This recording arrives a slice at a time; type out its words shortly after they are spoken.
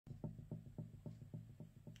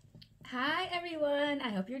Hi everyone, I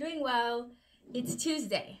hope you're doing well. It's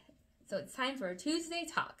Tuesday, so it's time for Tuesday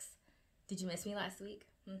Talks. Did you miss me last week?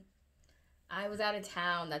 I was out of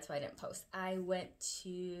town, that's why I didn't post. I went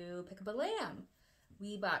to pick up a lamb.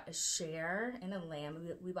 We bought a share and a lamb.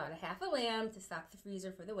 We bought a half a lamb to stock the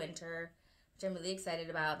freezer for the winter, which I'm really excited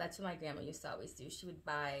about. That's what my grandma used to always do. She would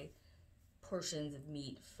buy portions of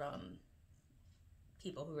meat from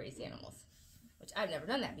people who raise animals, which I've never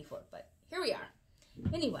done that before, but here we are.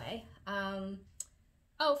 Anyway,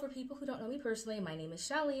 for people who don't know me personally, my name is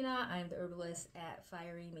Shalina. I'm the herbalist at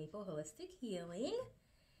Fiery Maple Holistic Healing.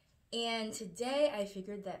 And today I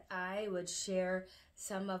figured that I would share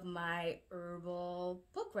some of my herbal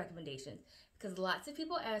book recommendations because lots of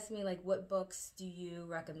people ask me, like, what books do you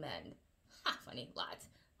recommend? Ha, funny, lots.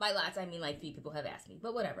 By lots, I mean like 3 people have asked me,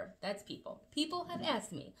 but whatever, that's people. People have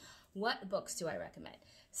asked me, what books do I recommend?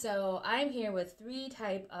 So I'm here with 2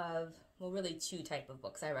 type of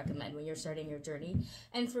books I recommend when you're starting your journey.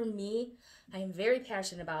 And for me, I am very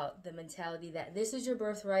passionate about the mentality that this is your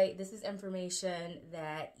birthright. This is information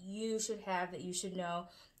that you should have, that you should know.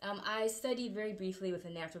 I studied very briefly with a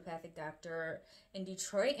naturopathic doctor in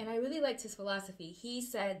Detroit, and I really liked his philosophy. He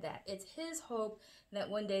said that it's his hope that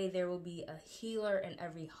one day there will be a healer in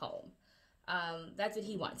every home. That's what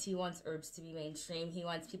he wants. He wants herbs to be mainstream. He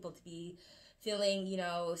wants people to be feeling,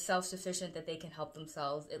 self-sufficient, that they can help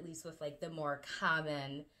themselves, at least with like the more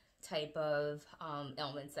common type of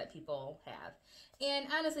ailments that people have. And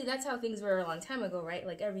honestly, that's how things were a long time ago, right?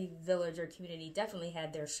 Like every village or community definitely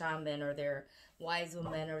had their shaman or their wise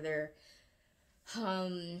woman or their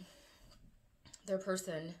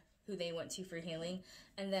person who they went to for healing.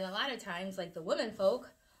 And then a lot of times, like the women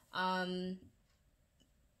folk had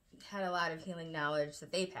a lot of healing knowledge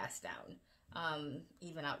that they passed down,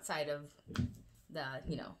 even outside of the,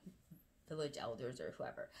 village elders or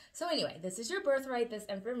whoever. So anyway, this is your birthright, this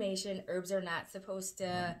information. Herbs are not supposed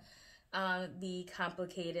to be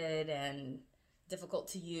complicated and difficult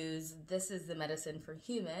to use. This is the medicine for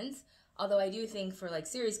humans. Although I do think for like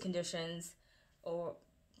serious conditions, or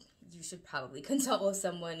you should probably consult with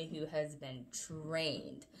someone who has been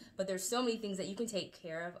trained. But there's so many things that you can take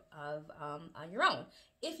care of on your own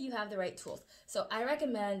if you have the right tools. So I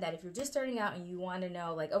recommend that if you're just starting out and you want to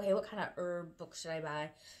know, like, okay, what kind of herb book should I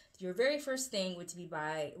buy? Your very first thing would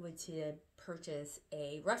to purchase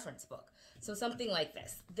a reference book. So something like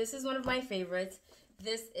this. This is one of my favorites.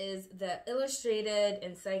 This is the Illustrated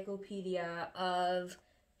Encyclopedia of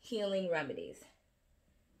Healing Remedies.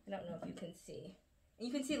 I don't know if you can see.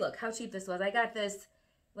 You can see, look, how cheap this was. I got this,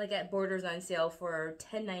 like, at Borders on sale for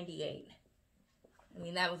 $10.98. I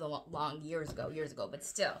mean, that was years ago, but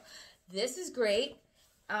still. This is great.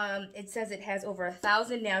 It says it has over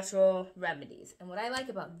 1,000 natural remedies. And what I like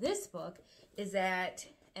about this book is that,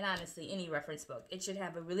 and honestly, any reference book, it should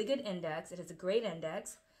have a really good index. It has a great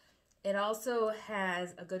index. It also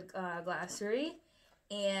has a good glossary.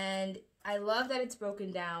 And I love that it's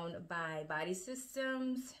broken down by body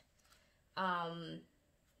systems. No.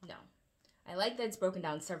 I like that it's broken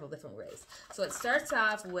down several different ways. So it starts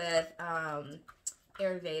off with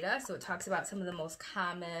Ayurveda. So it talks about some of the most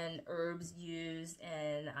common herbs used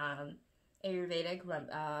in Ayurvedic, what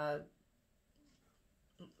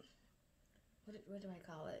do I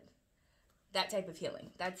call it? That type of healing.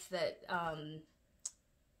 That's the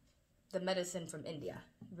medicine from India.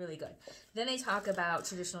 Really good. Then they talk about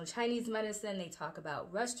traditional Chinese medicine. They talk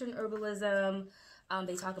about Western herbalism.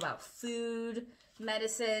 They talk about food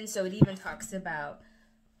medicine. So it even talks about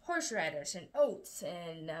horseradish and oats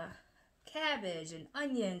and cabbage and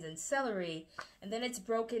onions and celery. And then it's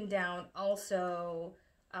broken down also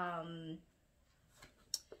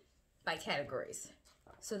by categories.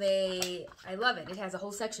 So I love it. It has a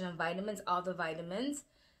whole section of vitamins, all the vitamins,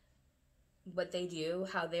 what they do,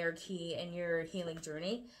 how they're key in your healing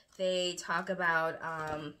journey. They talk about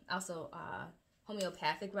also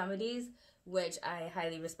homeopathic remedies, which I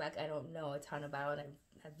highly respect. I don't know a ton about. I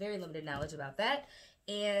have very limited knowledge about that.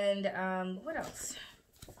 And what else?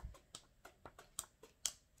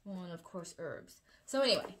 Well, and of course, herbs. So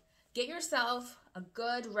anyway, get yourself a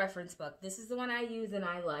good reference book. This is the one I use and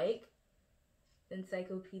I like. The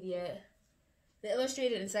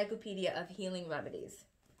Illustrated Encyclopedia of Healing Remedies.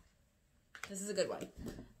 This is a good one.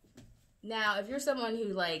 Now, if you're someone who,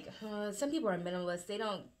 like, some people are minimalists,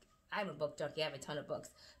 I'm a book junkie, I have a ton of books.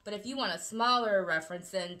 But if you want a smaller reference,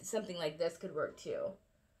 then something like this could work too.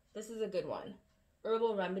 This is a good one.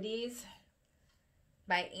 Herbal Remedies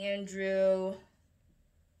by Andrew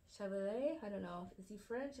Chevalier. I don't know. Is he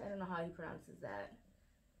French? I don't know how he pronounces that.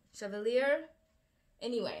 Chevalier?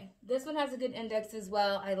 Anyway, this one has a good index as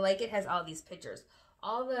well. I like it. Has all these pictures.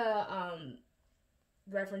 All the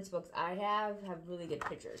reference books I have really good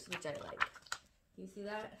pictures, which I like. You see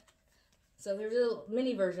that? So here's a little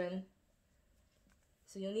mini version.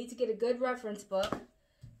 So you'll need to get a good reference book.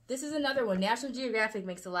 This is another one. National Geographic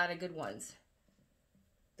makes a lot of good ones.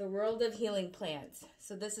 The World of Healing Plants.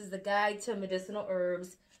 So this is the Guide to Medicinal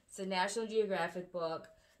Herbs. It's a National Geographic book.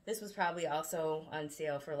 This was probably also on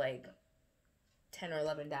sale for like $10 or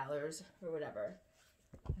 $11 or whatever.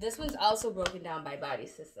 This one's also broken down by body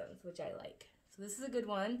systems, which I like. So this is a good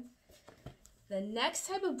one. The next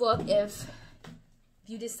type of book, if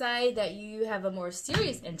you decide that you have a more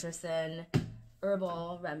serious interest in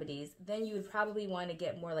herbal remedies, then you would probably want to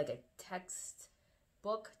get more like a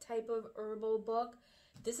textbook type of herbal book.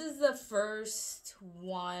 This is the first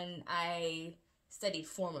one I studied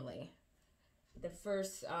formally. The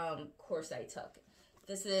first course I took.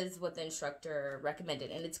 This is what the instructor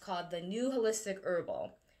recommended, and it's called The New Holistic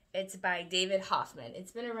Herbal. It's by David Hoffman.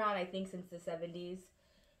 It's been around, I think, since the 70s.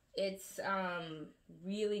 It's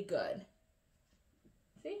really good.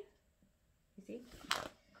 See? You see?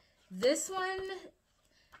 This one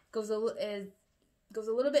goes a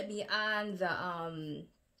little bit beyond the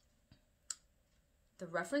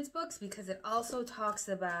reference books, because it also talks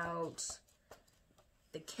about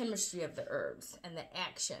the chemistry of the herbs and the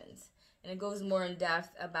actions. And it goes more in depth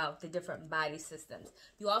about the different body systems.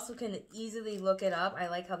 You also can easily look it up. I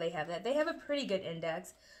like how they have that. They have a pretty good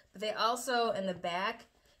index, but they also, in the back,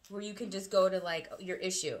 where you can just go to like your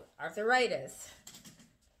issue, arthritis,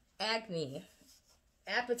 acne,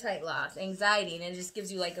 appetite loss, anxiety, and it just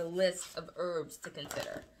gives you like a list of herbs to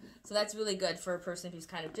consider. So that's really good for a person who's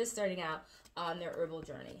kind of just starting out on their herbal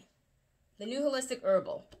journey. The New Holistic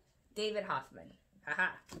Herbal, David Hoffman. Haha.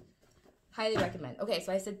 Highly recommend. Okay,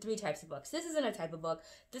 so I said 3 types of books. This isn't a type of book.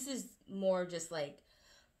 This is more just like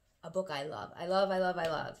a book I love. I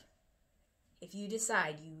love. If you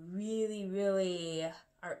decide you really, really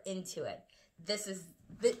are into it, this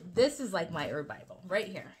is like my herb Bible right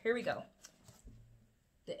here. Here we go.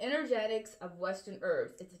 The Energetics of Western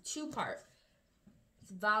Herbs. It's a 2-part.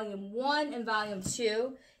 It's volume 1 and volume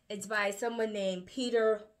 2. It's by someone named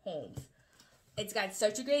Peter Holmes. It's got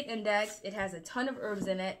such a great index. It has a ton of herbs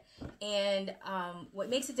in it. And what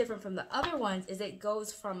makes it different from the other ones is it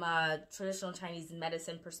goes from a traditional Chinese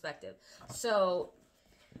medicine perspective. So,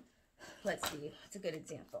 let's see. It's a good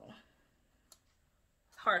example.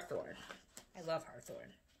 Hawthorn. I love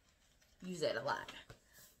hawthorn. Use it a lot.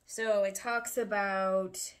 So, it talks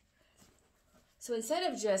about... So, instead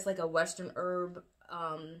of just like a Western herb...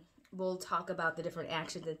 we'll talk about the different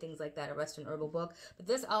actions and things like that, a Western herbal book. But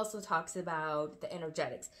this also talks about the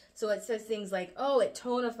energetics. So it says things like, oh, it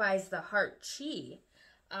tonifies the heart chi.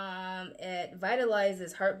 It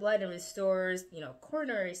vitalizes heart blood and restores,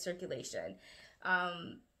 coronary circulation.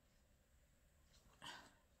 I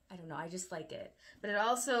don't know, I just like it. But it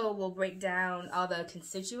also will break down all the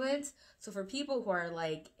constituents. So for people who are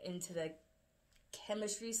like into the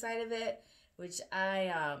chemistry side of it, which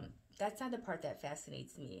that's not the part that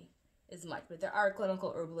fascinates me as much, but there are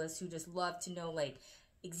clinical herbalists who just love to know like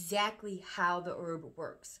exactly how the herb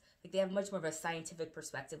works. Like they have much more of a scientific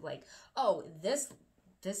perspective, like, oh, this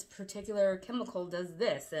particular chemical does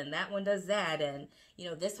this and that one does that, and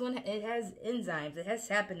this one, it has enzymes, it has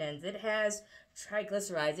saponins, it has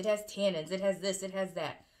triglycerides, it has tannins, it has this, it has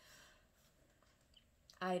that.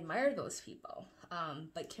 I admire those people,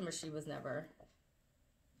 but chemistry was never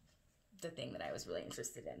the thing that I was really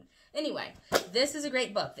interested in. Anyway, this is a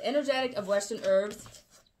great book, The Energetic of Western Herbs.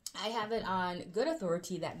 I have it on good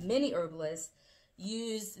authority that many herbalists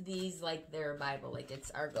use these like their Bible, like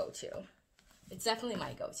it's our go-to. It's definitely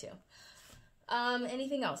my go-to.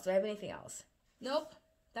 Anything else? Do I have anything else? Nope.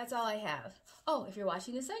 That's all I have. Oh, if you're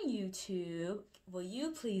watching this on YouTube, will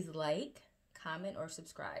you please like, comment, or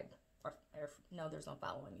subscribe? Or no, there's no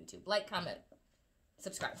follow on YouTube. Like, comment,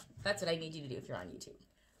 subscribe. That's what I need you to do if you're on YouTube.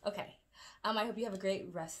 Okay. I hope you have a great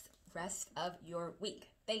rest of your week.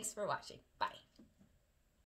 Thanks for watching. Bye.